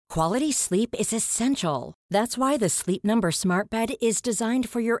Quality sleep is essential. That's why the Sleep Number Smart Bed is designed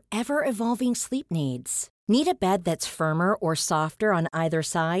for your ever-evolving sleep needs. Need a bed that's firmer or softer on either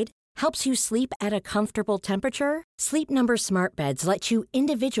side? Helps you sleep at a comfortable temperature? Sleep Number Smart Beds let you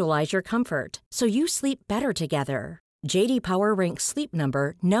individualize your comfort, so you sleep better together. J.D. Power ranks Sleep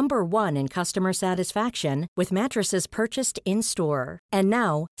Number number 1 in customer satisfaction with mattresses purchased in-store. And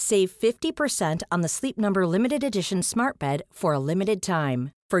now, save 50% on the Sleep Number Limited Edition Smart Bed for a limited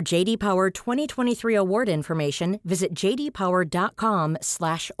time. For J.D. Power 2023 award information, visit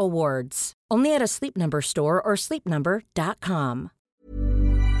jdpower.com/awards. Only at a Sleep Number store or sleepnumber.com.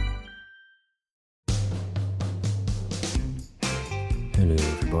 Hello,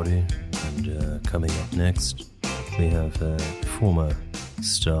 everybody, and coming up next, we have a former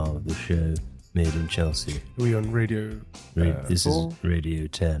star of the show, Made in Chelsea. Are we on Radio This 4? is Radio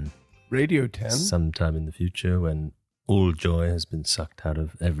 10. Radio 10? Sometime in the future when all joy has been sucked out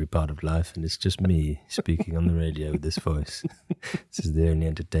of every part of life and it's just me speaking on the radio with this voice. This is the only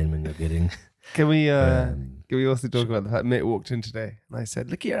entertainment you're getting. Can we also talk about the fact Mick walked in today and I said,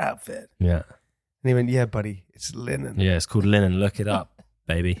 look at your outfit. Yeah. And he went, yeah, buddy, it's linen. Yeah, it's called linen. Look it up,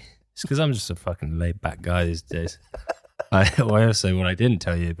 baby. It's because I'm just a fucking laid-back guy these days. I also, what I didn't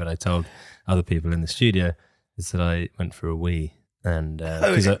tell you, but I told other people in the studio, is that I went for a wee. And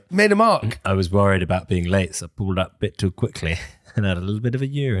made a mark. I was worried about being late, so I pulled up a bit too quickly and had a little bit of a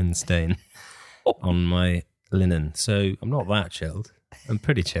urine stain on my linen. So I'm not that chilled. I'm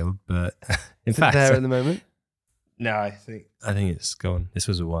pretty chilled, but in fact... there at the moment? No, I think it's gone. This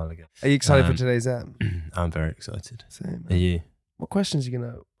was a while ago. Are you excited for today's app? I'm very excited. Same. Are you? What questions are you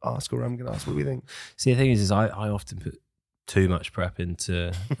going to ask or I'm going to ask? What do you think? See, the thing is I often put too much prep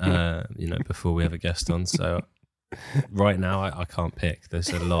into, before we have a guest on. So right now I can't pick. There's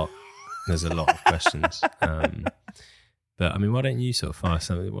a lot of questions. But I mean, why don't you sort of fire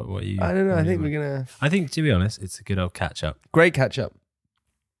something? What you? I don't know. I think we're going to... I think, to be honest, it's a good old catch up. Great catch up.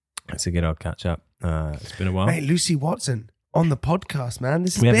 It's a good old catch up. It's been a while. Hey, Lucy Watson on the podcast, man.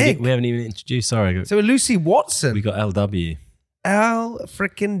 This is big. We haven't even introduced. Sorry. So Lucy Watson. We got LW. L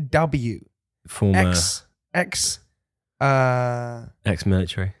frickin' W. Former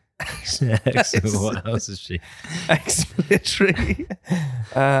ex-military. What else is she? Ex-military.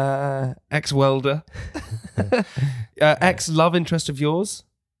 Ex-welder. Ex-love interest of yours.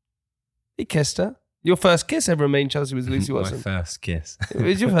 He kissed her. Your first kiss ever in Main Chelsea was Lucy Watson. My first kiss. It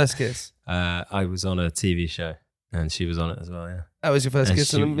was your first kiss? I was on a TV show and she was on it as well, yeah. That was your first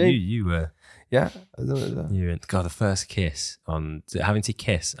kiss on me? You were. Yeah, I was on it as well. You were. God, the first kiss on... Having to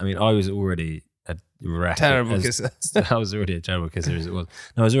kiss. I mean, I was already a wreck. Terrible kisser. I was already a terrible kisser as it was.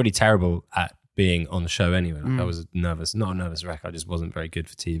 No, I was already terrible at being on the show anyway. Like I was nervous. Not a nervous wreck. I just wasn't very good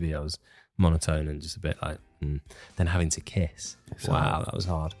for TV. I was monotone and just a bit like... Then having to kiss. Wow, that was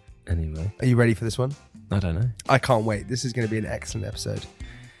hard. Anyway. Are you ready for this one? I don't know. I can't wait. This is going to be an excellent episode.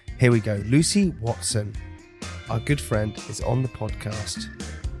 Here we go. Lucy Watson, our good friend, is on the podcast.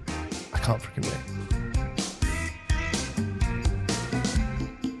 I can't freaking wait.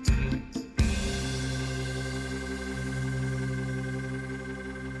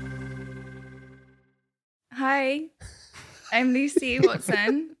 Hi, I'm Lucy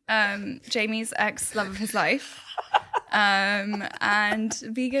Watson, Jamie's ex-love of his life, and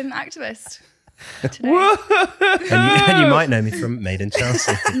vegan activist today. And you might know me from Made in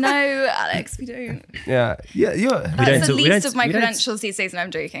Chelsea. No, Alex, we don't. Yeah. That's the least of my credentials these days, and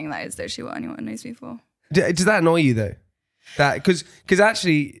I'm joking. That is literally what anyone knows me for. Does that annoy you though? That because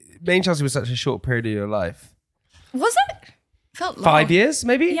actually, Main Chelsea was such a short period of your life. Was it? Felt long. 5 years,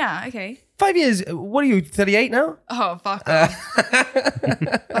 maybe? Yeah, okay. 5 years. What are you, 38 now? Oh, fuck off.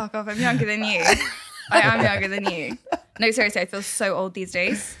 Fuck off. I'm younger than you. I am younger than you. No, seriously, I feel so old these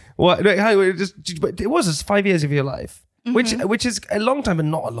days. What? No, it was just 5 years of your life, which is a long time, but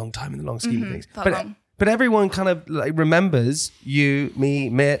not a long time in the long scheme of things. But everyone kind of like remembers you, me,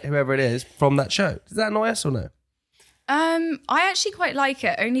 Mitt, whoever it is, from that show. Does that annoy us or no? I actually quite like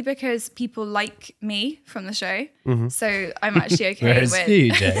it, only because people like me from the show. So I'm actually okay Whereas with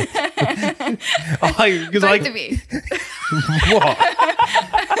you, Jay. both of you. What?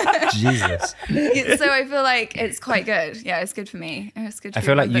 Jesus. So I feel like it's quite good. Yeah, it's good for me. It's good. I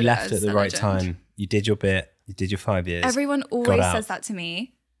feel like you left at the right time. You did your bit. You did your 5 years. Everyone always says that to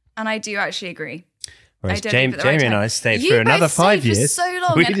me, and I do actually agree. Whereas Jamie and I stayed for another 5 years. For so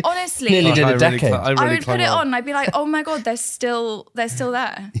long, and honestly, nearly did a decade. I would put it on, and I'd be like, "Oh my god, they're still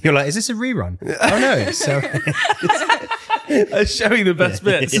there." You're like, "Is this a rerun?" Oh no, so showing the best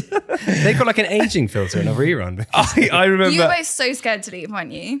bits. They got like an aging filter in a rerun. I remember. You were both so scared to leave,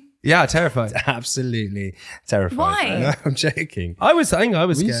 weren't you? Yeah, terrified. Absolutely terrified. Why? No, I'm joking. I was scared.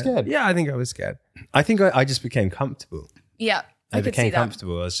 Were you scared? Yeah, I think I was scared. I think I just became comfortable. Yeah. I could see became that.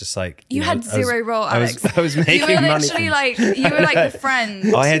 comfortable. I was just like, You know, had I was- zero role, Alex. I was making you were money. literally like the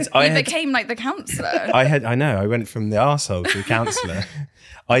friend. I had- became like the counsellor. I know. I went from the arsehole to the counsellor.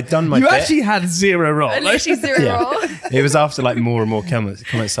 I'd done my You bit. actually had zero role. Literally zero role. It was after like more and more comments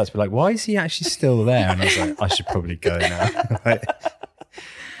started to be like, why is he actually still there? And I was like, I should probably go now. Like,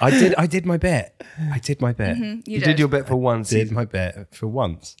 I did my bit. I did my bit. You You did your bit for one Did season. my bit for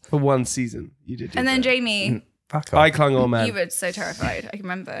once. For one season, you did. Your And then bit. Jamie, Fuck off. I clung on, man. you were so terrified. I can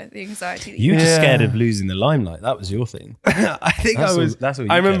remember the anxiety. That You were just Yeah. scared of losing the limelight. That was your thing. I think That's I was. all- that's all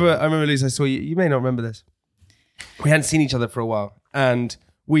you I remember. cared about. I remember, Lisa. I saw you. You may not remember this. We hadn't seen each other for a while, and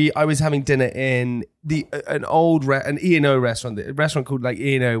I was having dinner in an old an E&O restaurant, a restaurant called like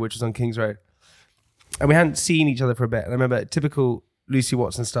E&O, which was on Kings Road, and we hadn't seen each other for a bit. And I remember, typical Lucy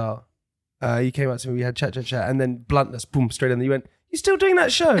Watson style. You came up to me, we had chat, and then bluntness, boom, straight in. You went, "You still doing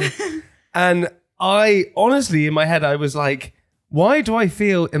that show?" And I honestly, in my head, I was like, "Why do I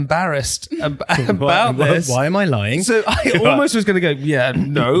feel embarrassed about this?" Why am I lying? So I almost was going to go, "Yeah,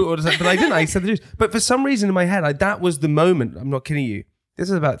 no," or but I didn't. I said the truth. But for some reason in my head, that was the moment. I'm not kidding you. This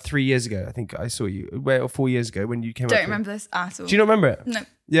was about 3 years ago. I think I saw you, or 4 years ago when you came. Don't up to me. remember this at all. Do you not remember it? No.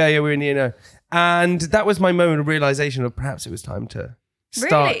 Yeah, we were in E&O, and that was my moment of realization of perhaps it was time to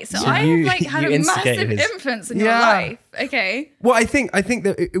start. Really? So So I you- have had you a instigated massive his- influence in your Yeah. life. Okay. Well, I think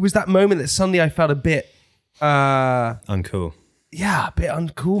that it was that moment that suddenly I felt a bit, Uncool. yeah, a bit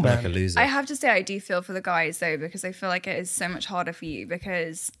uncool, man. Like a loser. I have to say, I do feel for the guys though, because I feel like it is so much harder for you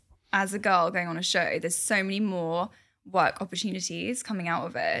because as a girl going on a show, there's so many more work opportunities coming out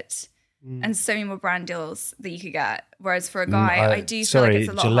of it and so many more brand deals that you could get. Whereas for a guy, I do feel like it's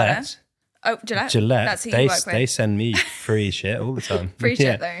a lot harder. Oh, Gillette. That's who you work they with. send me free shit all the time. Free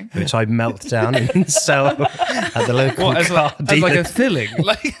shit, though. Which I melt down and sell at the local As car like a dealer. filling,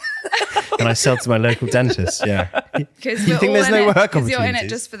 like And I sell to my local dentist. Yeah. Because You think there's no work Because you're in it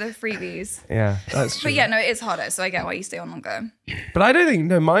opportunities? just for the freebies. yeah, that's true. But yeah, no, it is harder. So I get why you stay on longer. But I don't think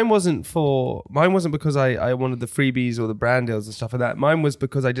mine wasn't because I wanted the freebies or the brand deals and stuff like that. Mine was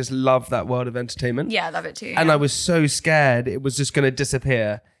because I just love that world of entertainment. Yeah, I love it too. And yeah. I was so scared it was just going to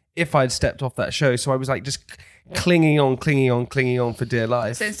disappear if I'd stepped off that show. So I was like just clinging on for dear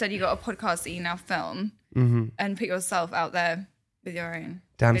life. So instead, you got a podcast that you now film and put yourself out there with your own.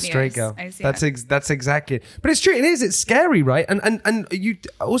 Damn videos. straight, girl. I see That's it. that's exactly it. But it's true. It is. It's scary, right? And you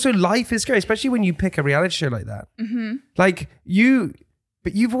also, life is scary, especially when you pick a reality show like that. Mm-hmm. Like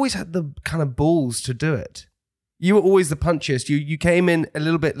but you've always had the kind of balls to do it. You were always the punchiest. You came in a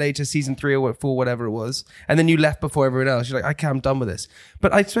little bit later, season 3 or 4, whatever it was, and then you left before everyone else. You're like, okay, I'm done with this.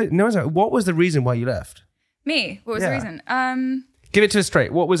 But what was the reason why you left? Me? What was Yeah. the reason? Give it to us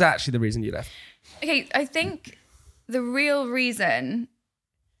straight. What was actually the reason you left? Okay, I think the real reason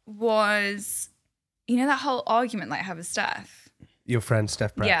was, that whole argument that I had with Steph. Your friend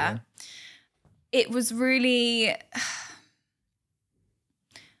Steph Pratt. Yeah. It was really,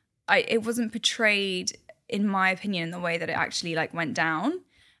 it wasn't portrayed, in my opinion, in the way that it actually went down.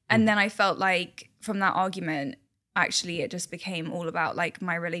 And then I felt like from that argument, actually it just became all about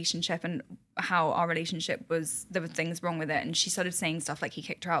my relationship and how our relationship was, there were things wrong with it. And she started saying stuff like he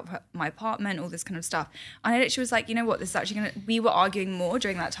kicked her out of my apartment, all this kind of stuff. And I literally was like, you know what, this is actually we were arguing more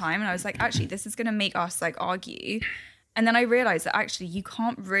during that time. And I was like, actually, this is gonna make us argue. And then I realized that actually you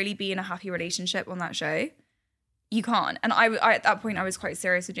can't really be in a happy relationship on that show. You can't. And I at that point, I was quite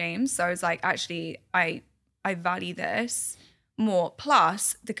serious with James. So I was like, actually, I value this more.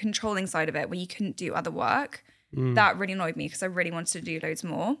 Plus the controlling side of it, where you couldn't do other work. That really annoyed me because I really wanted to do loads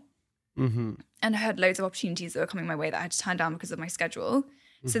more. Mm-hmm. And I had loads of opportunities that were coming my way that I had to turn down because of my schedule.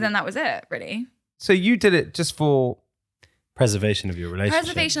 Mm-hmm. So then that was it, really. So you did it just for Preservation of your relationship.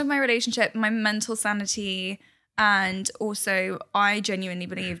 Preservation of my relationship, my mental sanity. And also, I genuinely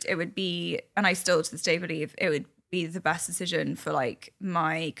believed it would be, and I still to this day believe, it would be the best decision for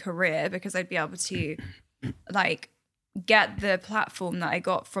my career, because I'd be able to get the platform that I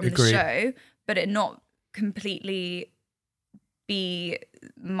got from the Agreed. show, but it not completely be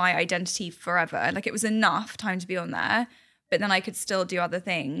my identity forever. It was enough time to be on there, but then I could still do other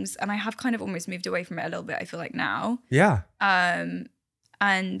things. And I have kind of almost moved away from it a little bit, I feel like now. yeah.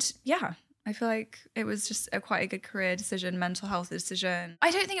 And yeah, I feel like it was just quite a good career decision, mental health decision.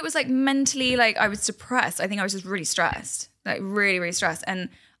 I don't think it was mentally I was depressed. I think I was just really stressed, really, really stressed. And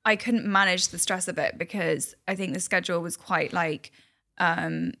I couldn't manage the stress of it because I think the schedule was quite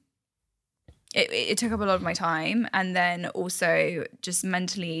it took up a lot of my time. And then also just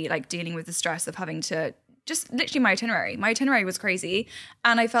mentally dealing with the stress of having to just literally my itinerary. My itinerary was crazy.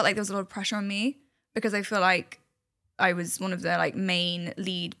 And I felt like there was a lot of pressure on me because I feel like I was one of the like main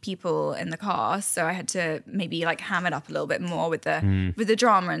lead people in the cast. So I had to maybe like ham it up a little bit more with the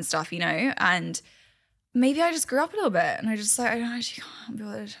drama and stuff, you know? And maybe I just grew up a little bit and I just like, I actually can't be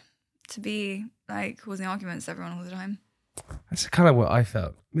bothered to be like causing arguments to everyone all the time. That's kind of what I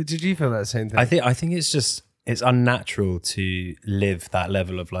felt. But did you feel that same thing? I think it's just, it's unnatural to live that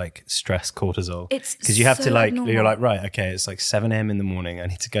level of like stress cortisol. It's because you have so to like, abnormal. you're like, right, okay, it's like 7 a.m. in the morning. I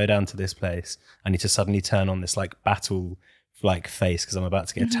need to go down to this place. I need to suddenly turn on this like battle like face because I'm about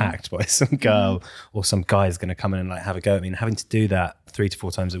to get attacked by some girl or some guy's going to come in and like have a go at me, and having to do that 3 to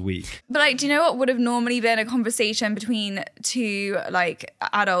 4 times a week. But like, do you know what would have normally been a conversation between two like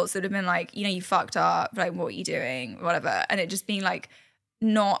adults that would have been like, you know, you fucked up, like what are you doing, whatever, and it just being like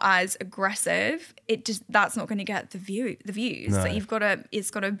not as aggressive. It just, that's not going to get the views. No. Like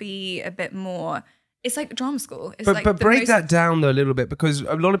it's got to be a bit more. It's like drama school. It's But, like but the break most- that down though a little bit, because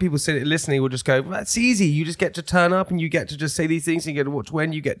a lot of people listening will just go, well, that's easy. You just get to turn up and you get to just say these things and you get to watch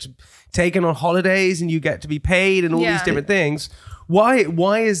when you get to taken on holidays and you get to be paid and all Yeah. these different things. Why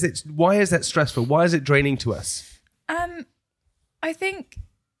is that stressful? Why is it draining to us? I think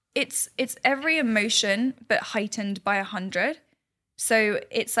it's every emotion but heightened by 100. So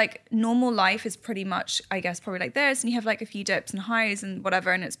it's like normal life is pretty much, I guess, probably like this, and you have like a few dips and highs and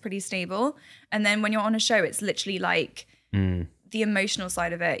whatever, and it's pretty stable. And then when you're on a show, it's literally like the emotional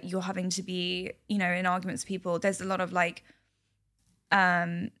side of it. You're having to be, you know, in arguments with people. There's a lot of like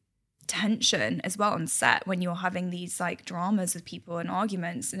tension as well on set when you're having these like dramas with people and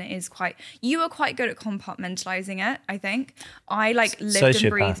arguments, and it is quite, you are quite good at compartmentalizing it. I think I like lived and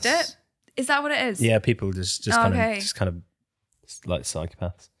breathed Sociopaths. it. Is that what it is? Yeah, people just Okay. kind of like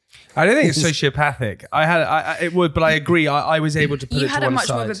psychopaths. I don't think it's sociopathic. It would, but I agree. I was able to put You it had to a one much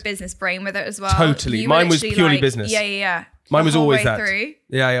side. more of a business brain with it as well. Totally. You were Mine was literally purely like, business. Yeah. Mine The was whole always way that. Through,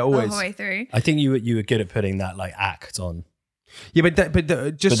 Yeah, the always. whole way through. I think you were good at putting that like act on. Yeah, but But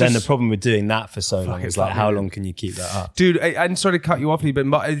then the problem with doing that for so long Fucking is like, fuck how me. long can you keep that up? Dude, I'm sorry to cut you off, Lee, but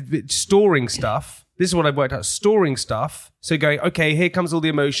storing stuff. This is what I've worked out. Storing stuff. So going, okay, here comes all the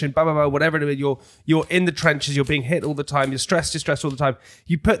emotion, blah, blah, blah, whatever it is. You're in the trenches. You're being hit all the time. You're stressed all the time.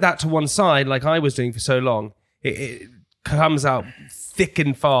 You put that to one side like I was doing for so long. It comes out thick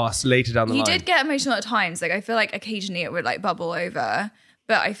and fast later down the You line. did get emotional at times. Like I feel like occasionally it would like bubble over,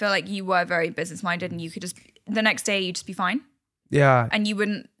 but I feel like you were very business minded and you could just, the next day you'd just be fine Yeah. and you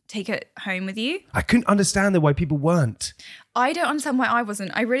wouldn't take it home with you. I couldn't understand why people weren't. I don't understand why I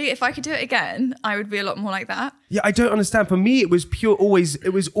wasn't. I really, if I could do it again, I would be a lot more like that. Yeah, I don't understand. For me, it was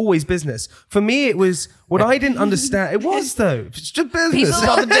always business. For me, it was what I didn't understand. It was though. It's just business. People-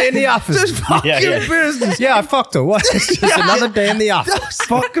 Another day in the office. Just fucking Yeah. business. Yeah, I fucked her. What? It's just another day in the office. That's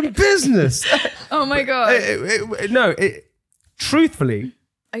fucking business. Oh my God. Truthfully,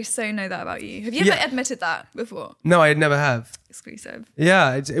 I so know that about you. Have you ever Yeah. admitted that before? no, I never have. Exclusive.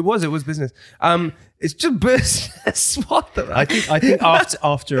 Yeah, it was business. It's just business. What the? I think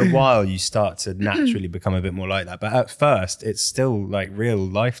after a while you start to naturally become a bit more like that. But at first, it's still like real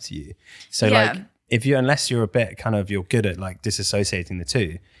life to you. So Yeah. like unless you're a bit kind of, you're good at like disassociating the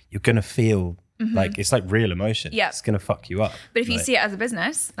two, you're gonna feel like it's like real emotion. Yeah. It's gonna fuck you up. But if you Like, see it as a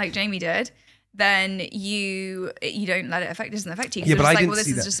business, like Jamie did, then you don't let it affect. It doesn't affect you. 'Cause Yeah, you're but just I like, didn't well, this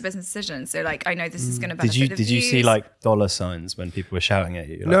see is that. just a business decision. So like, I know this is going to benefit. did you see views. like dollar signs when people were shouting at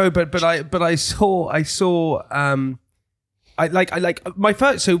you? You're like, No, but I saw. I my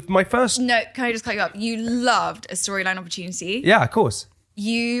first. No, can I just cut you up? You loved a storyline opportunity. Yeah, of course.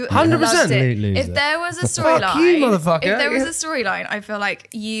 You 100%. loved it. Loser. If there was a Fuck storyline, you, motherfucker. if there was Yeah. a storyline, I feel like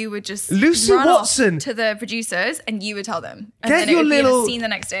you would just Lucy run Watson. off to the producers and you would tell them, and Get then your it would little- be a scene the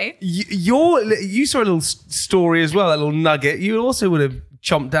next day. You saw a little story as well, a little nugget. You also would have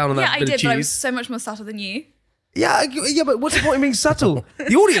chomped down on Yeah, that I bit did, of but I was cheese. so much more subtle than you. Yeah, but what's the point in being subtle?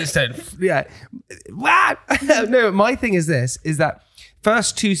 The audience don't. Yeah. No, my thing is this: is that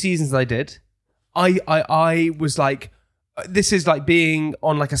first 2 seasons I did, I was like, this is like being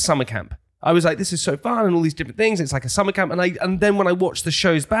on like a summer camp. I was like, this is so fun and all these different things. It's like a summer camp, and then when I watched the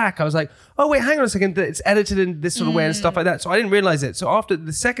shows back, I was like, oh wait, hang on a second, it's edited in this sort of way and stuff like that. So I didn't realize it. So after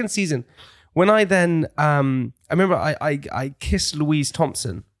the second season, when I then, I remember I kissed Louise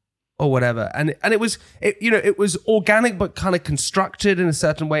Thompson or whatever, and it was organic but kind of constructed in a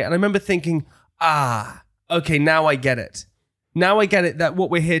certain way. And I remember thinking, okay, now I get it. Now I get it that what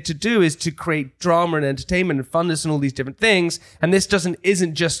we're here to do is to create drama and entertainment and funness and all these different things. And this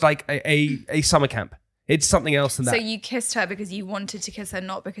isn't just like a summer camp. It's something else than that. So you kissed her because you wanted to kiss her,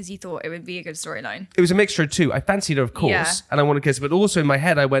 not because you thought it would be a good storyline. It was a mixture of two. I fancied her, of course, Yeah. and I wanted to kiss her, but also in my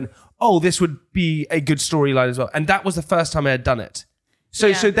head I went, oh, this would be a good storyline as well. And that was the first time I had done it. So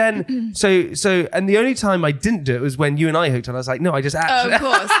Yeah. and the only time I didn't do it was when you and I hooked on. I was like, no, I just Oh, actually. of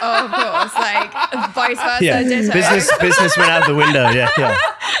course. Like vice versa. Yeah, Ditto. business went out the window. Yeah.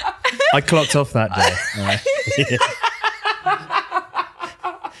 I clocked off that day.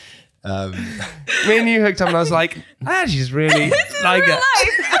 Me and you hooked up, and I was like, I actually just really like it.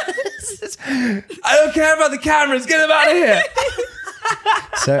 I don't care about the cameras. Get them out of here.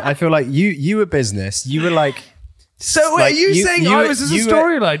 So I feel like you were business. You were like. So wait, Like, are you saying I was just a you were-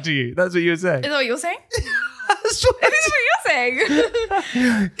 storyline to you? That's what you were saying. Is that what you're saying? That's what Is this what you're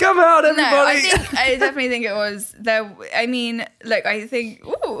saying? Come out, No, everybody. I definitely think it was there. I mean, look, I think.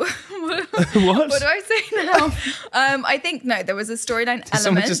 Ooh, what What? do I say now? I think no, there was a storyline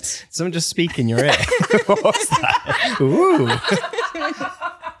Someone element. just speak in your ear. What was that? Ooh.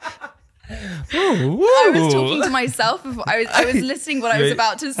 I was talking to myself before I was listening what I was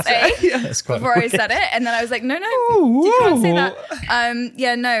about to say That's quite before I weird. said it, and then I was like, no, you can't say that.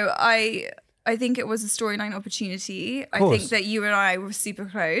 Yeah, no, I think it was a storyline opportunity. I course. think that you and I were super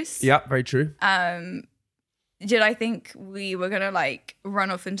close. Yeah, very true. Did I think we were gonna like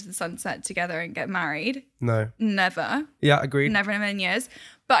run off into the sunset together and get married? No. Never. Yeah, agreed. Never in a million years.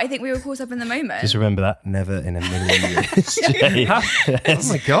 But I think we were caught up in the moment. Just remember that. Never in a million years. Jay. Oh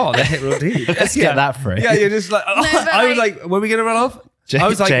my god, that hit real deep. Let's get that phrase. Yeah, you're just like. but I was like- like, were we gonna run off? Jay, I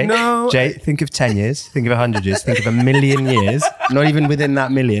was like, Jay, no. Jay, think of 10 years, think of 100 years, think of a million years. Not even within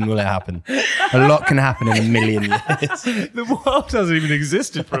that million will it happen. A lot can happen in a million years. The world doesn't even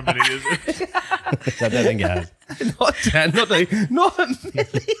exist for a million years. I don't think it has. Not 10, not a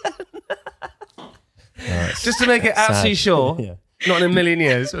million. Just to make it absolutely sure, Yeah. not in a million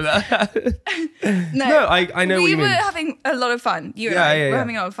years. no, No, I know what we you were mean. having a lot of fun. You and Yeah, I yeah, were yeah.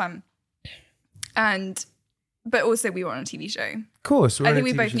 having a lot of fun. But also we were on a TV show. Of course, we're I on think a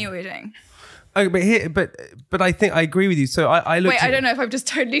we TV both show. knew what we were doing. Okay, but I think I agree with you. So I looked. Wait, I don't know if I've just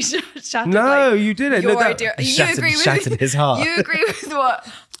totally shattered. No, like, you didn't. Your No, that- idea. You Shattered- agree with shattered his heart. You agree with what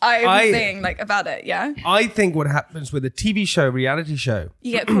I was saying, like about it? Yeah, I think what happens with a TV show, reality show,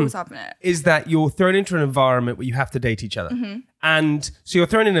 you get caught up in it. is that you're thrown into an environment where you have to date each other. Mm-hmm. And so you're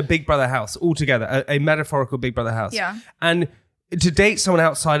thrown in a Big Brother house altogether, a metaphorical Big Brother house. Yeah. And to date someone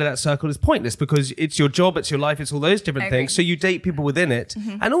outside of that circle is pointless because it's your job, it's your life, it's all those different I agree. things. So you date people within it.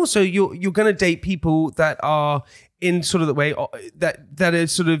 And also you're going to date people that are in sort of the way that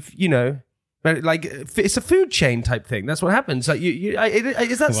is sort of, you know, like it's a food chain type thing. That's what happens. Like is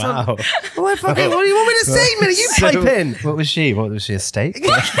that Wow. what do you want me to say, Minnie? You pipe in. What was she? What was she? A steak?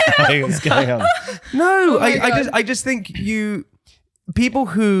 What's going on? No, my God. I just think people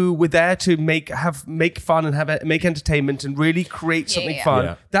who were there to make fun and make entertainment and really create something yeah. fun.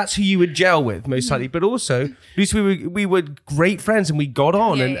 Yeah. That's who you would gel with most likely. But also, at least we were great friends and we got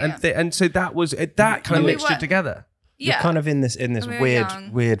on, and so that was that kind of And we mixture were- together. You're Yeah, kind of in this we were weird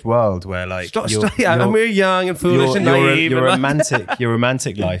young. weird world where like And we're young and foolish and naive. your and like-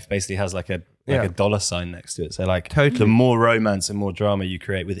 romantic life basically has like a Yeah. a dollar sign next to it. So like Totally. the more romance and more drama you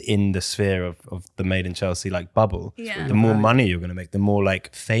create within the sphere of the Made in Chelsea like bubble, Yeah. the more money you're going to make, the more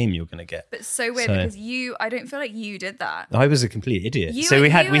like fame you're going to get. but so weird So- because I don't feel like you did that. I was a complete idiot. You So were- we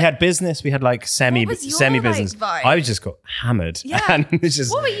had you we were- had business, we had like semi was your, business. like, vibe? I just got hammered. Yeah. And it's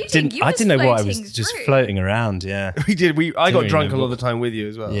just What were you doing? didn't You I was didn't know what I was floating just through. floating around. Yeah. We did. I got Didn't drunk a know lot of the time with you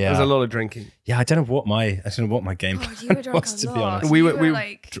as well. Yeah. There was a lot of drinking. Yeah, I don't know what my game God, you were drunk was, a to be lot. honest. We You were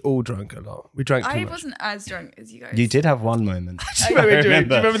like. all drunk a lot. We drank too I much. wasn't as drunk as you guys. You did have one moment. Do you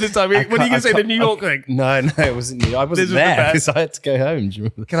remember this time? When are you going to say the New York thing? No, it wasn't me. I This wasn't was the there best. because I had to go home. Do you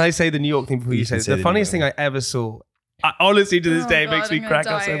remember? Can I say the New York thing before you say can it? say The the funniest New thing York. I ever saw, honestly to this Oh day, it God, makes me I'm gonna crack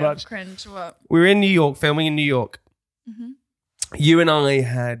up so die much. of Cringe. What? We were in New York, filming in New York. Mm-hmm. You and I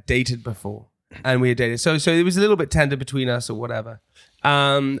had dated before, and we had dated. So it was a little bit tender between us or whatever.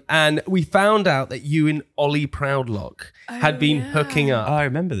 And we found out that you and Ollie Proudlock had been hooking up. Oh, I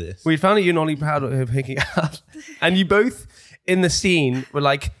remember this. We found out you and Ollie Proudlock were hooking up, and you both in the scene were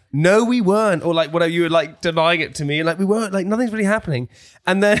like, "No, we weren't," or like whatever. You were like denying it to me, and like we weren't. Like nothing's really happening.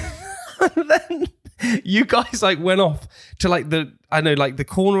 And then, you guys like went off to like the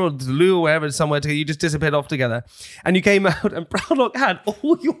corner of the loo or wherever somewhere together. You just disappeared off together, and you came out, and Proudlock had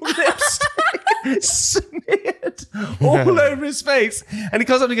all your lipstick smeared all over his face, and he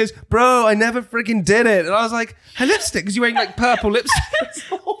comes up and he goes, "Bro, I never freaking did it." And I was like, "Her lipstick?" Because you're wearing like purple lipstick.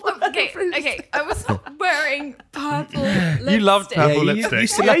 Okay. I was not wearing purple lipstick. You loved purple Yeah, you lipstick.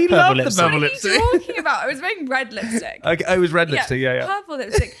 used to Yeah, love you purple loved the lipstick. purple What are lipstick. you talking about? I was wearing red lipstick. Okay, oh, it was red lipstick. Yeah. Purple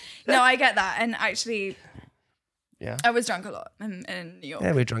lipstick. No, I get that. And actually, Yeah. I was drunk a lot in New York.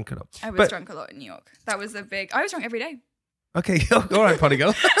 Yeah, we're drunk it up. I was drunk a lot in New York. That was I was drunk every day. Okay, all right, potty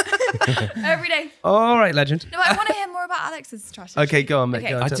girl. Every day. All right, legend. No, I want to hear more about Alex's strategy. Okay, go on, mate. Okay.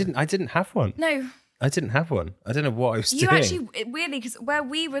 Go on, I didn't have one. No, I didn't have one. I don't know what I was you doing. actually, weirdly, because where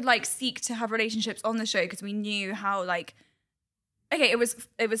we would like seek to have relationships on the show because we knew how like, okay, it was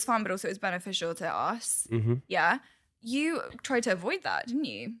fun, but also it was beneficial to us. Mm-hmm. Yeah. You tried to avoid that, didn't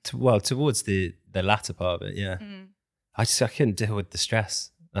you? Towards the latter part of it, yeah. I couldn't deal with the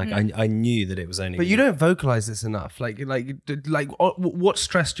stress. Like I knew that it was only. But you don't vocalize this enough. Like, what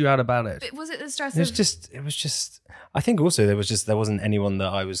stressed you out about it? But was it the stress? It was just. I think also there wasn't anyone that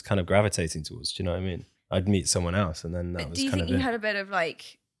I was kind of gravitating towards. Do you know what I mean? I'd meet someone else, and then that was do you kind think of you it. had a bit of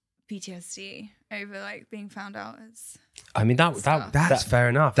like PTSD over like being found out as? I mean That's fair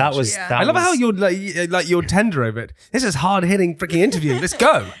enough. That was. Yeah. That I love was, how you're tender over it. This is hard hitting freaking interview. Let's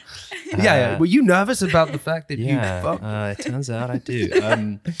go. Yeah. Were you nervous about the fact that you fucked? It turns out I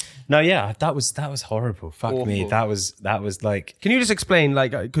do. No, yeah, that was horrible. Fuck me. Awful. That was like. Can you just explain,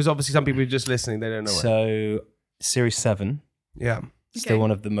 like, because obviously some people are just listening, they don't know. So, Series 7, Yeah. still Okay.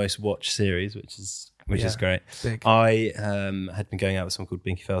 one of the most watched series, which is great. Big. I had been going out with someone called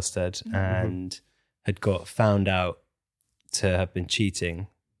Binky Felstead and had got found out to have been cheating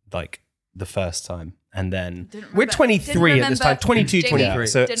like the first time. And then We're 23 at this time, 22, Jamie 23.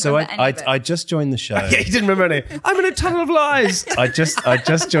 so I just joined the show. Yeah, he didn't remember any. I'm in a tunnel of lies. I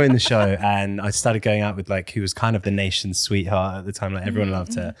just joined the show and I started going out with like who was kind of the nation's sweetheart at the time. Like everyone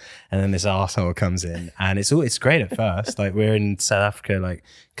loved her, and then this arsehole comes in, and it's great at first. Like we're in South Africa, like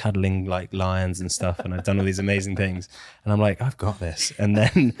cuddling like lions and stuff, and I've done all these amazing things, and I'm like, I've got this. And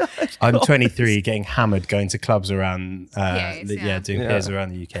then I'm 23, getting hammered, going to clubs around, doing PAs around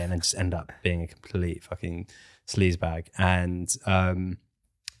the UK, and I just end up being a complete fucking sleazebag. And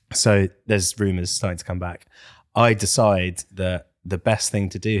so there's rumors starting to come back. I decide that the best thing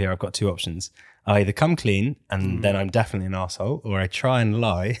to do here, I've got two options. I either come clean and then I'm definitely an asshole, or I try and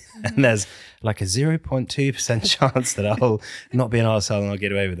lie and there's like a 0.2% chance that I'll not be an asshole and I'll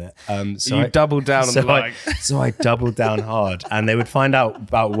get away with it. So You I doubled down on the lying. So I doubled down hard, and they would find out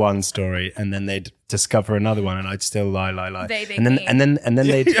about one story and then they'd discover another one, and I'd still lie. They and then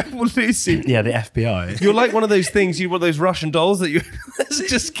they'd Well, Lucy, yeah, the FBI. you're like one of those things, one of those Russian dolls that you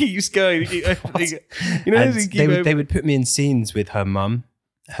just keeps going. You know, And you keep they over- would put me in scenes with her mum.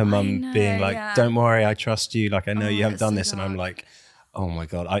 Her mum know, being like, yeah. "Don't worry, I trust you. Like I know you haven't that's done so this," and I'm dark. like, "Oh my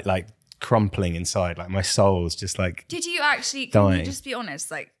god!" I like crumpling inside. Like my soul's just like Did you actually? Can dying. you just be honest?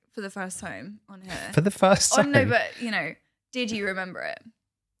 Like for the first time on here. for the first Oh time. no, but did you remember it?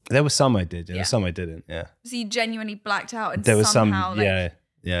 There was some I did. There Yeah. was some I didn't. Yeah, So you genuinely blacked out and there was some. somehow, like,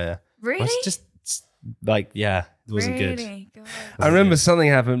 Yeah. Really? It's just like it wasn't good. God. I remember something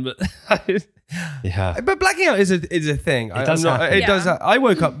happened, but Yeah. but blacking out is a thing. It does happen. It does. Yeah. I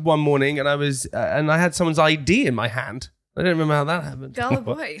woke up one morning and I had someone's ID in my hand. I don't remember how that happened. Girl or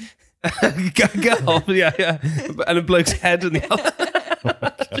boy? Girl, yeah, and a bloke's head in the other.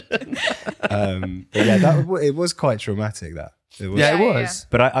 But yeah, it was quite traumatic. That it was. Yeah, it Yeah, was.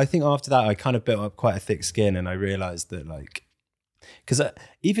 But I think after that, I kind of built up quite a thick skin, and I realized that like, because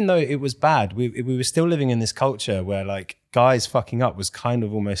even though it was bad, we were still living in this culture where like guys fucking up was kind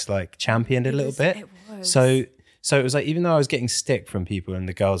of almost like championed a little bit. It was. So it was like, even though I was getting stick from people and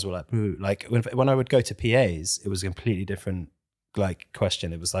the girls were like, "Boo," like when I would go to PAs, it was a completely different like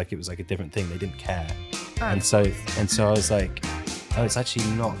question. It was like a different thing. They didn't care. And so I was like, oh, it's actually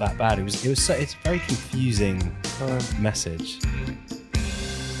not that bad. It's a very confusing message.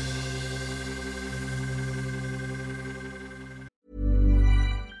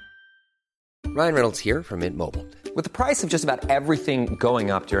 Ryan Reynolds here from Mint Mobile. With the price of just about everything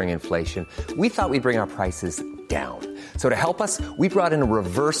going up during inflation, we thought we'd bring our prices down. So to help us, we brought in a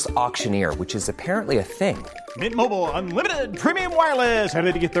reverse auctioneer, which is apparently a thing. Mint Mobile Unlimited Premium Wireless.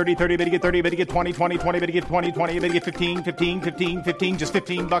 Ready to get 30, 30, bit to get 30, bit to get 20, 20, 20, bit to get 20, 20, bit to get 15, 15, 15, 15, just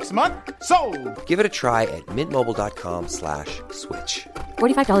 $15 a month? Sold! Give it a try at mintmobile.com/switch.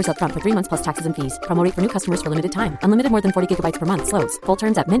 $45 up front for 3 months plus taxes and fees. Promo rate for new customers for limited time. Unlimited more than 40 gigabytes per month. Slows full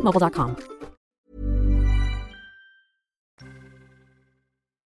terms at mintmobile.com.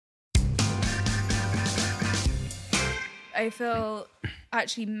 I feel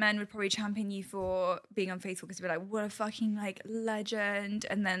actually men would probably champion you for being unfaithful because they'd be like, what a fucking like legend.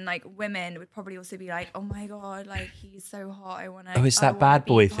 And then like women would probably also be like, oh my God, like he's so hot. I want to. Oh, it's that bad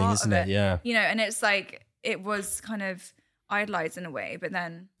boy thing, isn't it? Yeah. You know, and it's like, it was kind of idolized in a way, but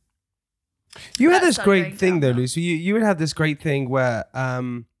then. You had That this started great going thing though, downhill. Lucy. You would have this great thing where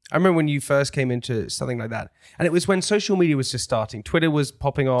I remember when you first came into something like that, and it was when social media was just starting. Twitter was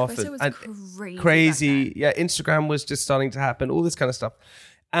popping off. Twitter was and crazy back then. Yeah, Instagram was just starting to happen. All this kind of stuff,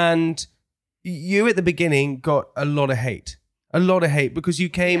 and you at the beginning got a lot of hate because you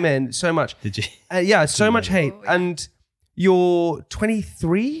came in so much. Did you? So much hate, and you're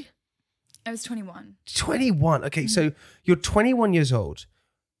 23. I was 21. 21. Okay, so you're 21 years old.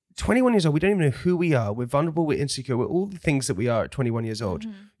 21 years old, we don't even know who we are. We're vulnerable, we're insecure, we're all the things that we are at 21 years old.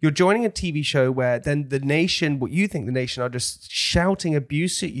 You're joining a TV show where then the nation, what you think the nation are just shouting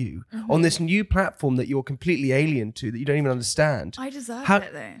abuse at you on this new platform that you're completely alien to, that you don't even understand. I deserve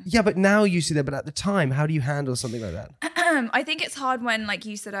it though. Yeah, but now you see that, but at the time, how do you handle something like that? I think it's hard when, like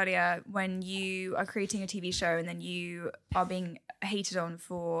you said earlier, when you are creating a TV show and then you are being hated on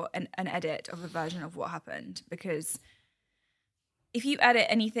for an edit of a version of what happened, because if you edit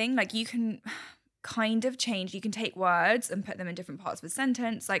anything, like you can kind of change, you can take words and put them in different parts of a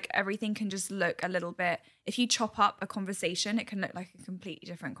sentence. Like everything can just look a little bit, if you chop up a conversation, it can look like a completely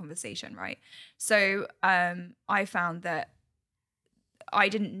different conversation, right? So I found that I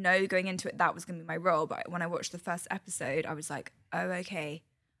didn't know going into it that was going to be my role. But when I watched the first episode, I was like, oh, okay,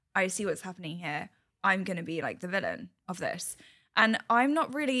 I see what's happening here. I'm going to be like the villain of this. And I'm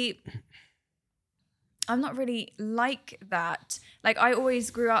not really like that. Like I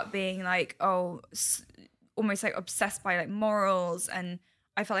always grew up being like, almost like obsessed by like morals, and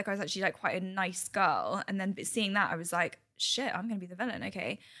I felt like I was actually like quite a nice girl. And then seeing that, I was like, shit, I'm gonna be the villain,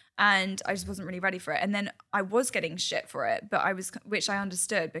 okay? And I just wasn't really ready for it. And then I was getting shit for it, which I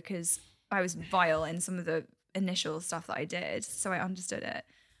understood because I was vile in some of the initial stuff that I did, so I understood it.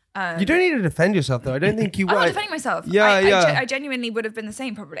 You don't need to defend yourself, though. I don't think you were. I'm not defending myself. I genuinely would have been the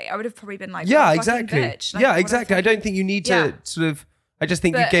same, probably. I would have probably been like, exactly. Bitch. Like, yeah, exactly. I don't think you need to sort of... I just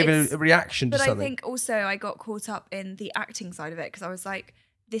think you gave a reaction to something. But I think also I got caught up in the acting side of it because I was like,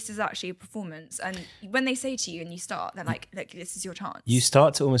 this is actually a performance. And when they say to you and you start, they're like, look, this is your chance. You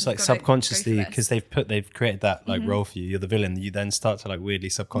start to almost like subconsciously, because they've created that like role for you. You're the villain. You then start to like weirdly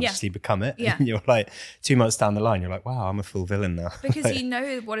subconsciously become it. Yeah. And you're like 2 months down the line, you're like, wow, I'm a full villain now. Because like, you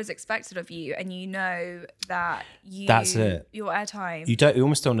know what is expected of you, and you know that that's it. Your airtime. You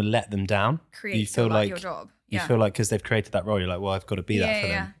almost don't want to let them down. You feel like your job. You feel like because they've created that role, you're like, well, I've got to be that for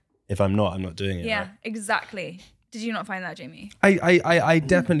them. If I'm not doing it. Yeah, right? Exactly. Did you not find that, Jamie? I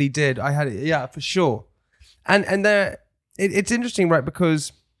definitely did. I had it, yeah, for sure. And there, it's interesting, right?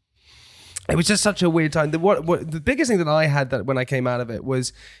 Because it was just such a weird time. The biggest thing that I had that when I came out of it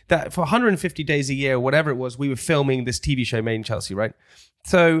was that for 150 days a year, whatever it was, we were filming this TV show Made in Chelsea, right?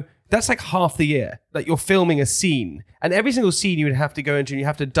 So that's like half the year that you're filming a scene, and every single scene you would have to go into and you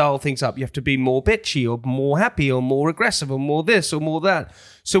have to dial things up. You have to be more bitchy or more happy or more aggressive or more this or more that.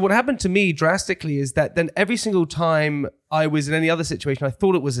 So what happened to me drastically is that then every single time I was in any other situation, I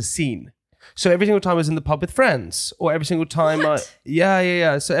thought it was a scene. So every single time I was in the pub with friends, or every single time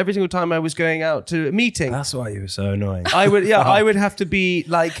So every single time I was going out to a meeting. That's why you were so annoying. I would have to be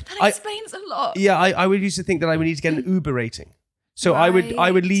like. That explains a lot. Yeah, I would used to think that I would need to get an Uber rating. So right.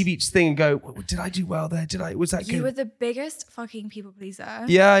 I would leave each thing and go, did I do well there? Was that good? You were the biggest fucking people pleaser.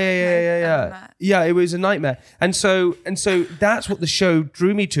 Yeah. Yeah, it was a nightmare. And so that's what the show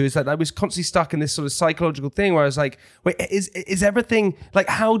drew me to, is that I was constantly stuck in this sort of psychological thing where I was like, wait, is everything, like,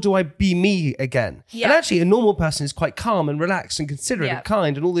 how do I be me again? Yeah. And actually a normal person is quite calm and relaxed and considerate and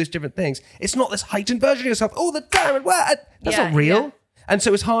kind and all those different things. It's not this heightened version of yourself all the time. And that's not real. Yeah. And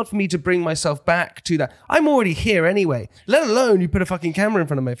so it's hard for me to bring myself back to that. I'm already here anyway, let alone you put a fucking camera in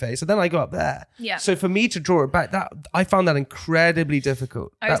front of my face and then I go up there. Yeah. So for me to draw it back, I found that incredibly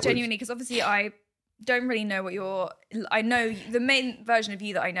difficult. I was genuinely, because obviously I don't really know I know the main version of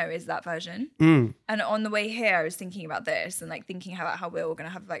you that I know is that version. And on the way here, I was thinking about this and like thinking how we're all going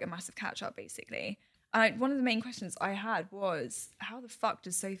to have like a massive catch up basically. And one of the main questions I had was, how the fuck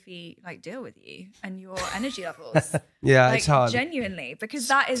does Sophie like deal with you and your energy levels? Yeah, like, it's hard. Genuinely, because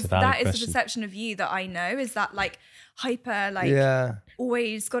that is the perception of you that I know, is that like hyper, like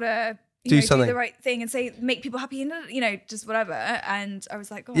always gotta do the right thing and make people happy and just whatever. And I was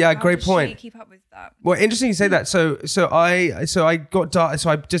like, oh, yeah, great point. Keep up with that. Well, interesting you say that. So I got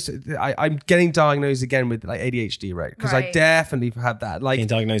I'm getting diagnosed again with like ADHD, right? Because I definitely have that. Like, getting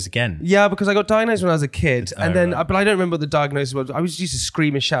diagnosed again? Yeah, because I got diagnosed when I was a kid, but I don't remember what the diagnosis was. I was used to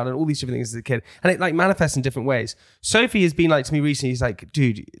scream and shout and all these different things as a kid, and it like manifests in different ways. Sophie has been like to me recently. He's like,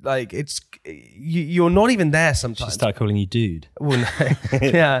 dude, like you're not even there sometimes. She started calling you dude. Well, no.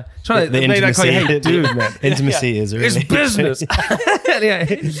 Yeah, trying to. The intimacy, dude, man. Intimacy is really... It's business.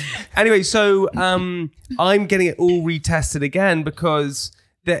 Anyway, so I'm getting it all retested again because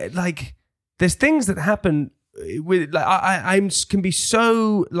there's things that happen with like I can be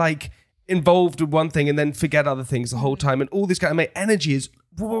so like involved with one thing and then forget other things the whole time, and all this kind of my energy is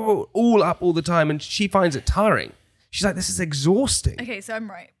all up all the time, and she finds it tiring. She's like, this is exhausting. Okay, so I'm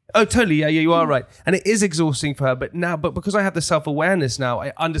right. Oh, totally. Yeah, you are right. And it is exhausting for her. But because I have the self-awareness now,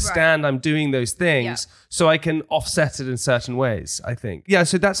 I understand I'm doing those things, so I can offset it in certain ways, I think. Yeah,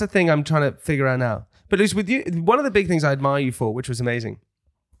 so that's the thing I'm trying to figure out now. But it's with you, one of the big things I admire you for, which was amazing,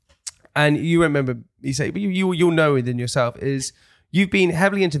 and you remember, you say, but you'll know within yourself, is you've been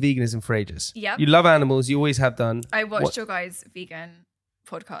heavily into veganism for ages. Yep. You love animals. You always have done. I watched your guys' vegan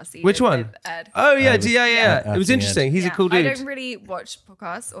podcast. Which one? With Ed. Oh, yeah. It was interesting. He's a cool dude. I don't really watch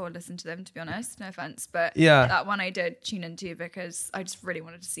podcasts or listen to them, to be honest. No offense. But yeah, that one I did tune into because I just really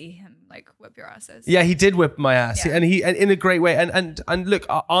wanted to see him like whip your asses. Yeah, he did whip my ass. Yeah. And in a great way. And look,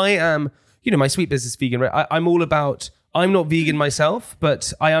 I am, my sweet business vegan, right? I'm all about, I'm not vegan myself,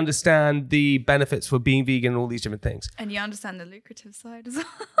 but I understand the benefits for being vegan and all these different things. And you understand the lucrative side as well.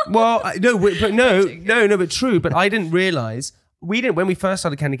 Well, but true. But I didn't realize, when we first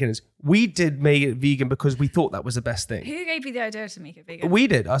started Candy Killers, we did make it vegan because we thought that was the best thing. Who gave you the idea to make it vegan? We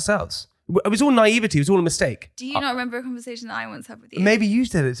did ourselves. It was all naivety. It was all a mistake. Do you not remember a conversation that I once had with you? Maybe you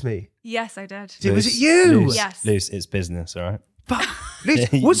did it to me. Yes, I did. Was it you? Yes. Luce, it's business, all right?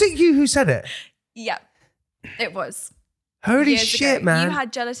 Luce, was it you who said it? Yeah, it was. Holy Years shit, ago. man. You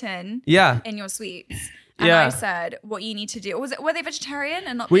had gelatin in your sweets. And I said, what you need to do, were they vegetarian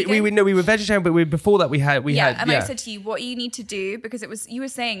and not vegan? We were vegetarian, but before that I said to you, what you need to do, because you were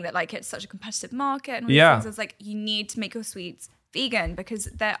saying that like it's such a competitive market and all these things. I was like, you need to make your sweets vegan because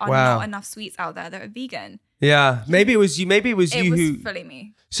there are not enough sweets out there that are vegan. Yeah, maybe it was you. Maybe it was you who. It was fully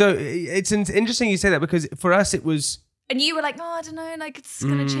me. So it's interesting you say that, because for us it was. And you were like, I don't know, like it's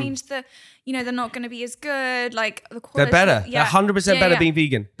going to change the, they're not going to be as good. Like the quality. They're better. They're 100% better being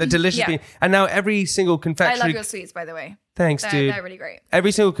vegan. They're delicious. And now every single confectionery. I love your sweets, by the way. Thanks, dude. They're really great.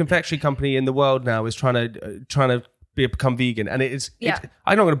 Every single confectionery company in the world now is trying to become vegan, and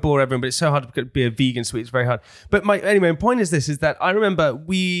I'm not going to bore everyone, but it's so hard to be a vegan sweet. It's very hard. But my point is this: is that I remember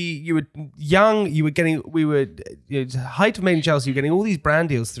you were young, height of Made in Chelsea, you were getting all these brand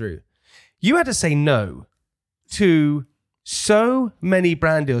deals through. You had to say no to so many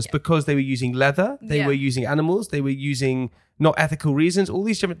brand deals because they were using leather, they were using animals, they were using not ethical reasons, all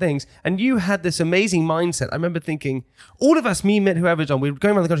these different things. And you had this amazing mindset. I remember thinking, all of us, me, Mitt, whoever's on, we were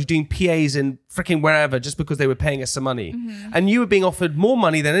going around the country doing PAs and freaking wherever just because they were paying us some money. Mm-hmm. And you were being offered more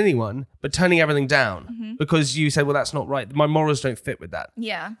money than anyone, but turning everything down because you said, well, that's not right. My morals don't fit with that.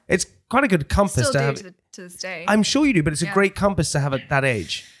 Yeah. It's quite a good compass Still to do have. To this day. I'm sure you do, but it's a great compass to have at that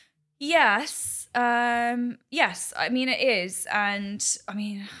age. Yes. Yes. I mean, it is. And I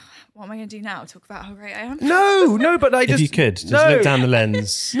mean, what am I going to do now? Talk about how great I am? No, but I just... If you could, just look down the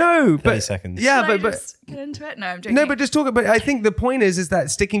lens. No, 30 but... seconds. Yeah, Should I but... just get into it? No, I'm joking. No, but just talk. But I think the point is that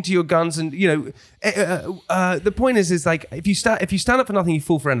sticking to your guns, and the point is like if you stand up for nothing, you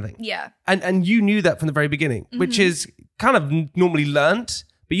fall for anything. Yeah. And you knew that from the very beginning, which is kind of normally learnt,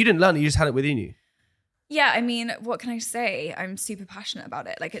 but you didn't learn it. You just had it within you. Yeah, I mean, what can I say? I'm super passionate about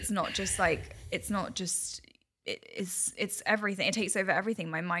it. Like, it's everything. It takes over everything.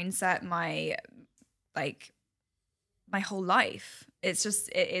 My mindset, my whole life. It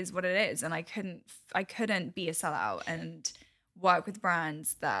is what it is. And I couldn't be a sellout and work with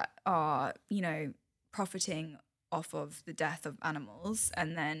brands that are, profiting off of the death of animals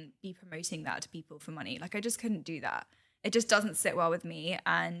and then be promoting that to people for money. Like, I just couldn't do that. It just doesn't sit well with me.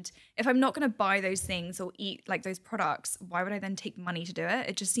 And if I'm not going to buy those things or eat like those products, why would I then take money to do it?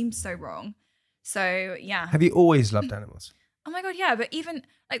 It just seems so wrong. So, yeah. Have you always loved animals? Oh my God, yeah. But even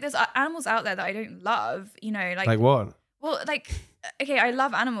like there's animals out there that I don't love, Like what? Well, like, okay, I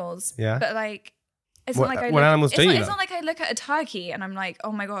love animals. Yeah. But like, it's What not like animals do you It's love? not like I look at a turkey and I'm like,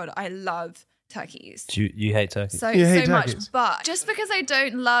 oh my God, I love turkeys. Do you hate turkeys? So hate much. turkeys? But just because I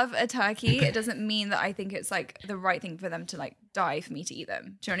don't love a turkey, it doesn't mean that I think it's like the right thing for them to like die for me to eat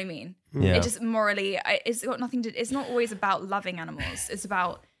them. Do you know what I mean? Yeah. It just morally, it's got nothing to, it's not always about loving animals. It's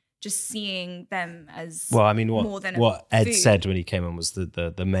about just seeing them as more than what Ed food. said when he came on was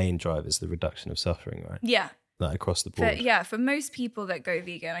the main drive is the reduction of suffering, right? Yeah. Like across the board. For most people that go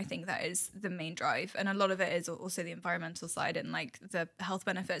vegan, I think that is the main drive. And a lot of it is also the environmental side and like the health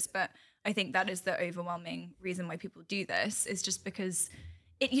benefits. But I think that is the overwhelming reason why people do this, is just because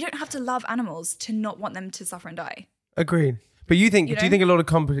you don't have to love animals to not want them to suffer and die. Agreed. But do you think a lot of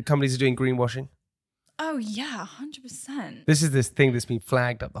companies are doing greenwashing? Oh yeah, 100%. This is this thing that's been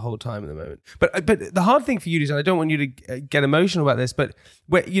flagged up the whole time at the moment. But the hard thing for you is, and I don't want you to get emotional about this, but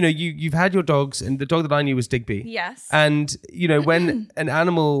where you've had your dogs, and the dog that I knew was Digby. Yes. And when an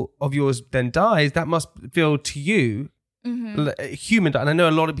animal of yours then dies, that must feel to you human. And I know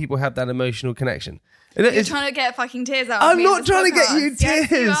a lot of people have that emotional connection. You're trying to get fucking tears out of I'm me not in this trying to get podcast. you tears.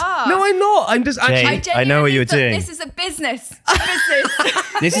 Yes, you are. No, I'm not. I'm just actually. Jane, I know what you were doing. This is a business. Business.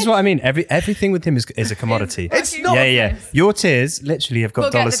 This is what I mean. Everything with him is a commodity. It's not. Yeah. Your tears literally have got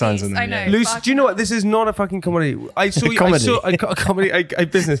We'll get dollar the signs piece, on them. I know. yeah. Lucy, do you know what? This is not a fucking comedy. I saw you. Comedy. A comedy, a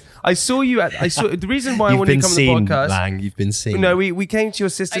business. I saw you at. I saw the reason why I You've wanted been to come seen, on the podcast. Lang. You've been seen. No, we came to your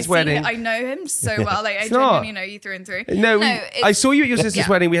sister's wedding. I know him so well. Like I It's not. genuinely know you through and through. No, it's- I saw you at your sister's Yeah.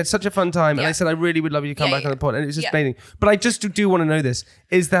 wedding. We had such a fun time, and Yeah. I said I really would love you to come Yeah, back on the yeah. pod, and it was just Yeah. amazing. But I just do want to know this: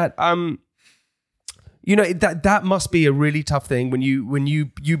 is that that must be a really tough thing when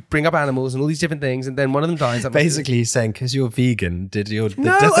you bring up animals and all these different things, and then one of them dies. That must be- Basically, he's saying because you're vegan, the No,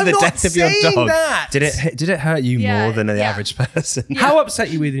 death I'm not of your saying dog that. did it hurt you Yeah, more than the yeah. average person? How upset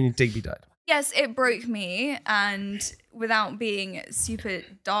you were when Digby died? Yes, it broke me, and without being super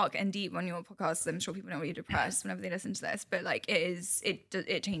dark and deep on your podcast, I'm sure people know you're depressed whenever they listen to this. But like,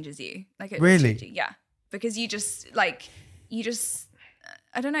 it changes you. Like, it Really? changes you. Yeah, because you just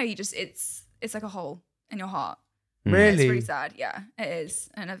I don't know. It's like a hole in your heart. Really? It's really sad. Yeah, it is.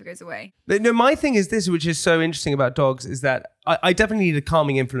 And it never goes away. No, my thing is this, which is so interesting about dogs, is that I definitely need a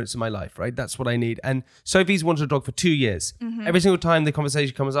calming influence in my life, right? That's what I need. And Sophie's wanted a dog for 2 years. Every single time the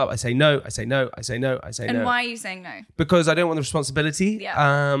conversation comes up, I say no, I say no, I say no, I say And no. why are you saying no? Because I don't want the responsibility. Yeah.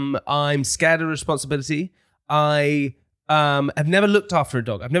 I'm scared of responsibility. I have never looked after a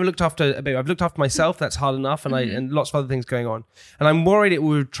dog. I've never looked after a baby. I've looked after myself. That's hard enough, and and lots of other things going on. And I'm worried it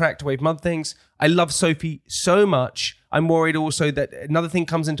will retract away from other things. I love Sophie so much. I'm worried also that another thing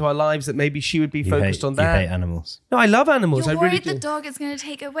comes into our lives that maybe she would be focused on that. You hate animals. No, I love animals. You're I really worried do. the dog is going to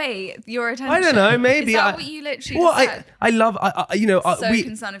take away your attention. I don't know. Maybe Is that I, what you literally well, just said? I love. So we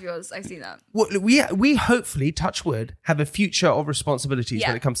concern of yours. I see that. we hopefully, touch wood, have a future of responsibilities Yeah.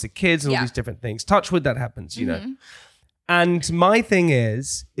 when it comes to kids and all Yeah. these different things. Touch wood, that happens, you know. And my thing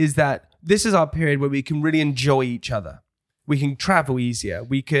is that this is our period where we can really enjoy each other. We can travel easier.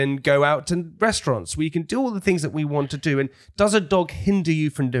 We can go out to restaurants. We can do all the things that we want to do. And does a dog hinder you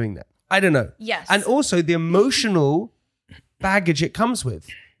from doing that? I don't know. Yes. And also the emotional baggage it comes with.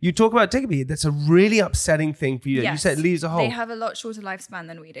 You talk about Digby. That's a really upsetting thing for you. Yes. You said it leaves a hole. They have a lot shorter lifespan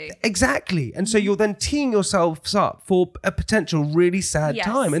than we do. Exactly. And so you're then teeing yourselves up for a potential really sad Yes.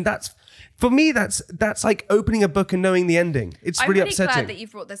 time. And that's, for me, that's like opening a book and knowing the ending. It's I'm really really upsetting. glad that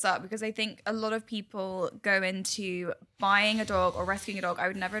you've brought this up because I think a lot of people go into buying a dog or rescuing a dog. I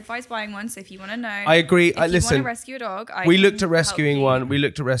would never advise buying one. So if you want to know, I agree. If you want Listen, to rescue a dog, we can looked at help rescuing you. one. We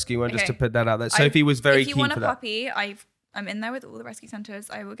looked at rescuing one just Okay. to put that out there. Sophie was very If you keen want for a that. puppy, I'm in there with all the rescue centers.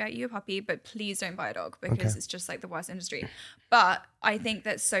 I will get you a puppy, but please don't buy a dog because it's just like the worst industry. But I think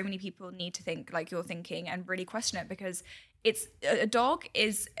that so many people need to think like you're thinking and really question it because it's a dog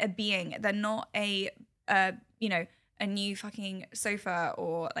is a being. They're not a new fucking sofa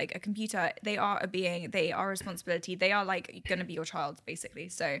or like a computer. They are a being. They are a responsibility. They are like going to be your child basically.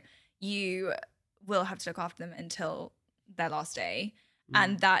 So you will have to look after them until their last day.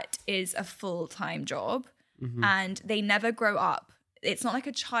 And that is a full-time job. And they never grow up. It's not like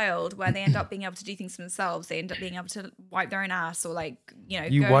a child where they end up being able to do things for themselves. They end up being able to wipe their own ass or like,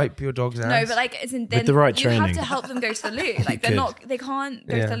 You go, wipe your dog's ass? No, but like as in then the right you have training. to help them go to the loo. Like they can't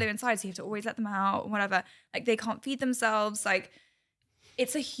go to the loo inside, so you have to always let them out or whatever. Like they can't feed themselves. Like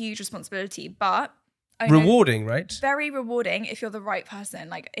it's a huge responsibility, but I know- Rewarding, right? very rewarding if you're the right person.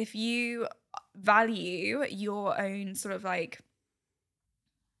 Like if you value your own sort of like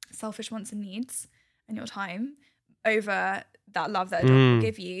selfish wants and needs and your time over that love that a dog will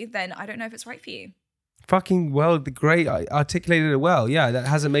give you, then I don't know if it's right for you. Fucking well, great. I articulated it well. Yeah, that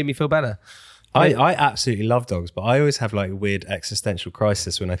hasn't made me feel better. I absolutely love dogs, but I always have like a weird existential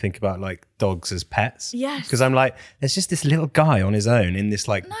crisis when I think about like dogs as pets. Yes. Because I'm like, there's just this little guy on his own in this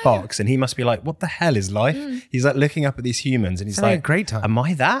like box, and he must be like, what the hell is life? He's like looking up at these humans, and he's Having like, a great time. Am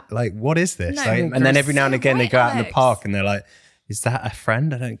I that? Like, what is this? No, Like, and then every now and so again they right, go out in the Alex. park, and they're like, is that a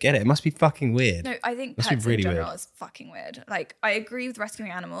friend? I don't get it. It must be fucking weird. No, I think Must be pets really in general weird. is fucking weird. Like, I agree with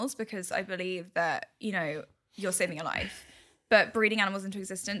rescuing animals because I believe that, you're saving a life. But breeding animals into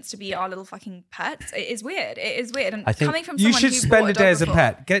existence to be our little fucking pets, it is weird. It is weird. And I think coming from You someone should who spend bought a day dog as a before-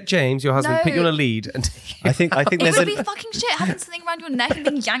 pet. Get James, your husband, put you on a No. lead. And I think It there's would a be fucking shit having something around your neck and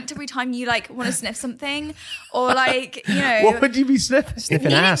being yanked every time you like want to sniff something, or like what would you be sniffing? sniffing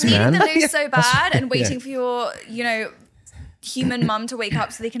needing, ass, needing man. the loo so bad and waiting for your human mum to wake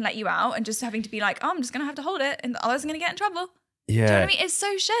up so they can let you out, and just having to be like, oh, I'm just gonna have to hold it, and otherwise I'm gonna get in trouble. Do you know what I mean? It's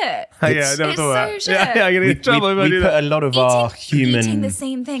so shit. Yeah, I never It's thought so that. shit. Yeah, I'm gonna get in trouble if I we do put that. a lot of our Eating human. the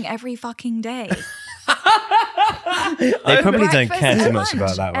same thing every fucking day. They probably don't Breakfast care too and much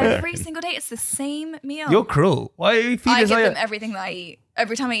about lunch. that. would Every they? single day, it's the same meal. You're cruel. Why are you feeding I us give like them that? everything that I eat.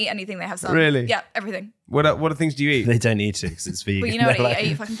 Every time I eat anything, they have some. Really? Yeah, everything. What other things do you eat? They don't need to because it's vegan. But you know what I They're eat? I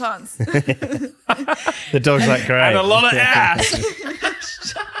like- eat fucking plants. The dog's like, great. And a lot of ass.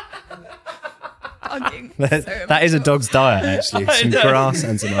 Fucking That is a dog's diet, actually. Some grass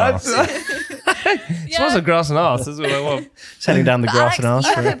and some ass. Smells of grass and ass. That's what I want. Selling down the But grass Alex, and ass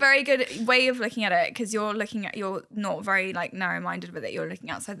you for have a it. very good way of looking at it, because you're not very like narrow-minded with it. You're looking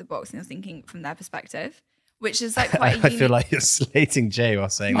outside the box and you're thinking from their perspective, which is like quite a I unique. feel like you're slating Jay while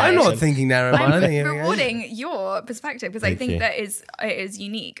saying that. I'm not thinking narrow I'm minded. rewarding your perspective because I Thank think you. that it is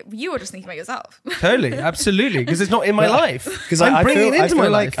unique. You are just thinking about yourself. Totally, absolutely, because it's not in my life. Because I'm I bringing feel, it into my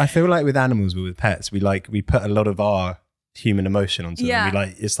like life. I feel like with animals, but with pets, we put a lot of our human emotion onto Yeah.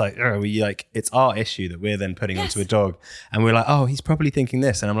 them. It's our issue that we're then putting Yes. onto a dog, and we're like, oh, he's probably thinking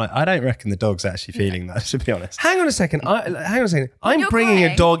this, and I'm like, I don't reckon the dog's actually feeling that. To be honest. Hang on a second. I'm You're bringing a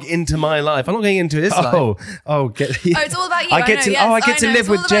crying. dog into my life. I'm not going into his life. Oh, Oh, it's all about you. I get to live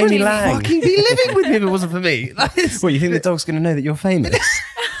with Jamie Lang. Fucking be living with me if it wasn't for me. That's What, you think the dog's going to know that you're famous?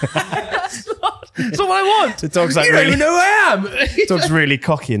 not what I want. The dog's like You don't really, even know who I am. the dog's really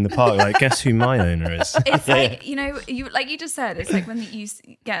cocky in the park. Like, guess who my owner is? It's like, you like you just said, it's like when you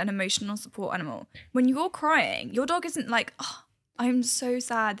get an emotional support animal. When you're crying, your dog isn't like, oh, I'm so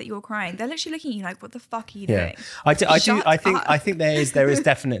sad that you're crying. They're literally looking at you like, what the fuck are you doing? I Shut up. think there is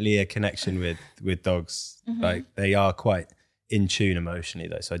definitely a connection with dogs. Mm-hmm. Like they are quite in tune emotionally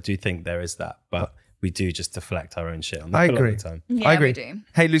though. So I do think there is that, but we do just deflect our own shit on them I a lot agree. of the time. Yeah, I agree. we do.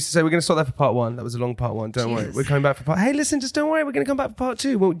 Hey, Lucy, so we're going to stop there for part one. That was a long part one. Don't worry. Jesus. We're coming back for part. Hey, listen, just don't worry. We're going to come back for part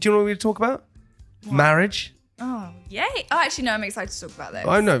two. Well, do you know what we're going to talk about? Marriage. Oh, yay. Oh, actually, no, I'm excited to talk about this.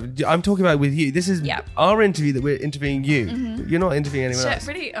 I know. I'm talking about with you. This is Yeah. our interview that we're interviewing you. You're not interviewing anyone Shit, else.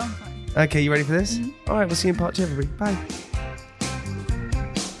 really? Oh, fine. Okay, you ready for this? All right, we'll see you in part two, everybody. Bye.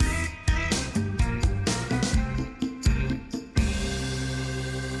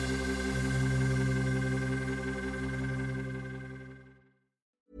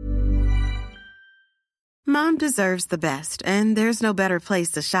 Mom deserves the best, and there's no better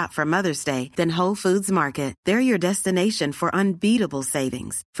place to shop for Mother's Day than Whole Foods Market. They're your destination for unbeatable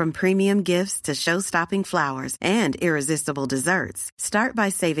savings, from premium gifts to show-stopping flowers and irresistible desserts. Start by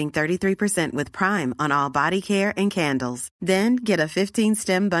saving 33% with Prime on all body care and candles. Then get a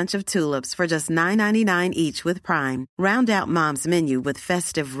 15-stem bunch of tulips for just $9.99 each with Prime. Round out Mom's menu with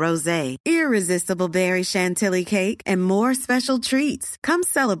festive rosé, irresistible berry chantilly cake, and more special treats. Come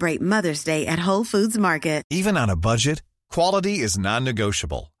celebrate Mother's Day at Whole Foods Market. Even on a budget, quality is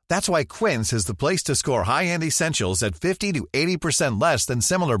non-negotiable. That's why Quince is the place to score high-end essentials at 50 to 80% less than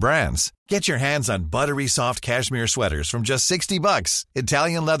similar brands. Get your hands on buttery soft cashmere sweaters from just $60,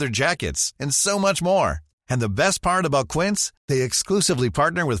 Italian leather jackets, and so much more. And the best part about Quince, they exclusively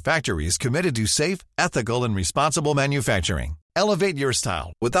partner with factories committed to safe, ethical, and responsible manufacturing. Elevate your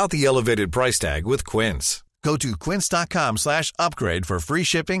style without the elevated price tag with Quince. Go to quince.com/upgrade for free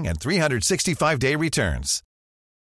shipping and 365-day returns.